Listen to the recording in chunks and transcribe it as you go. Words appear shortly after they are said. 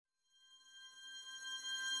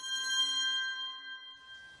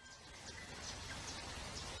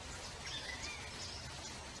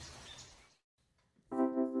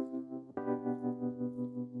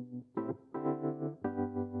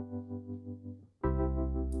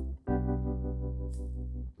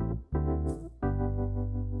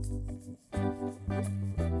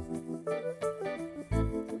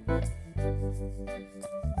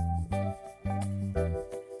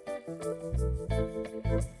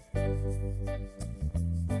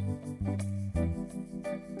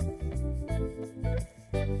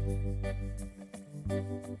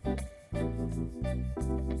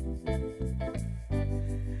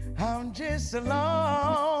I'm just a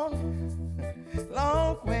long,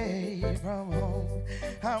 long way from home.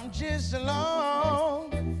 I'm just a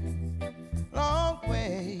long, long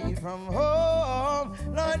way from home.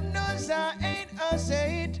 Lord knows I ain't a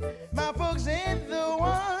saint. My folks ain't the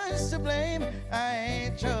ones to blame. I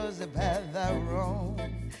ain't chose the path I roam,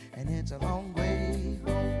 and it's a long way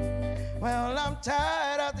home. Well, I'm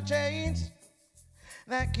tired of the chains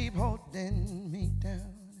that keep holding me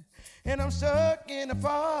down, and I'm stuck in a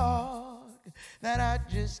fog that I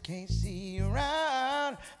just can't see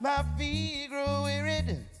around. My feet grow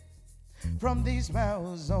wearied from these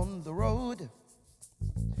miles on the road,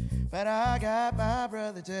 but I got my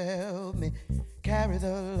brother to help me carry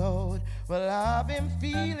the load. Well, I've been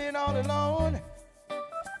feeling all alone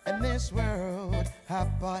in this world I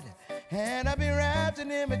bought, and I've been wrapped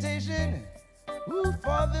in imitation, ooh,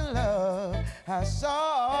 for the love I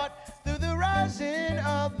sought through the rising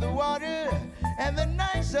of the water and the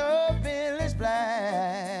nights of endless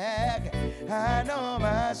black. I know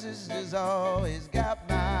my sister's always got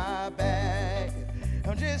my back.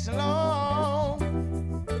 I'm just a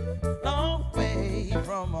long, long way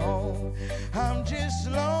from home. I'm just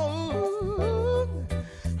a long,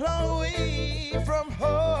 long way from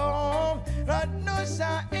home. Lord knows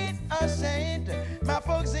I ain't a saint. My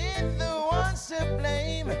folks ain't the ones to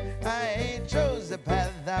blame. I ain't chose the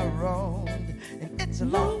path I roamed, and it's a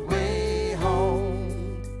long way home.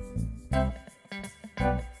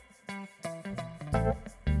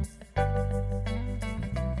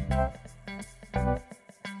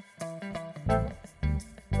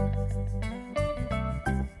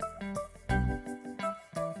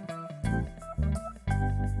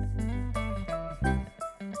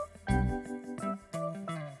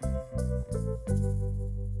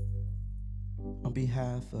 On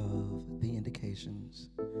behalf of The Indications,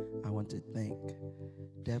 I want to thank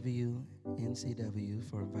WNCW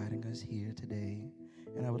for inviting us here today.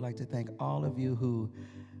 And I would like to thank all of you who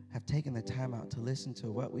have taken the time out to listen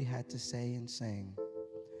to what we had to say and sing.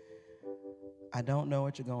 I don't know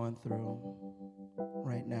what you're going through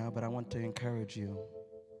right now, but I want to encourage you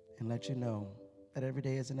and let you know that every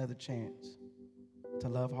day is another chance to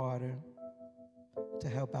love harder, to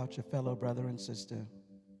help out your fellow brother and sister.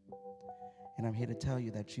 And I'm here to tell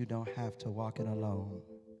you that you don't have to walk it alone.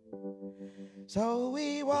 So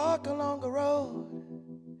we walk along a road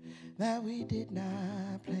that we did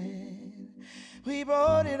not plan. We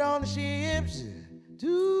boarded on the ships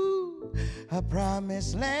to a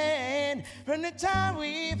promised land. From the time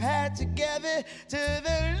we've had together to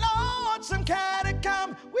the lonesome kind of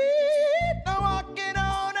come, we're walking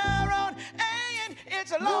on our own, and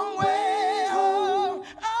it's a long way home.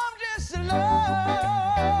 I'm just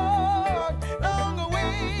alone, long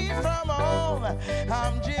away from home.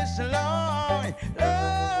 I'm just a long,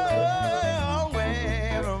 long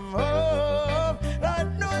way from home.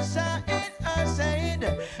 Lord knows I ain't a saint.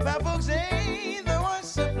 My folks ain't the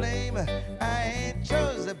ones to blame. I ain't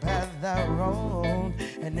chose the path I roamed,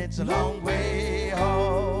 and it's a long way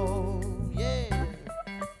home. Yeah.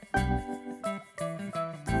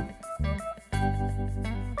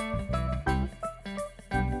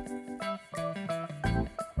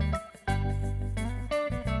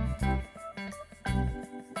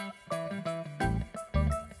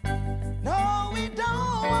 No, we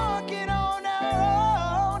don't walk it on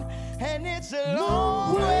our own, and it's a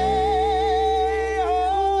long way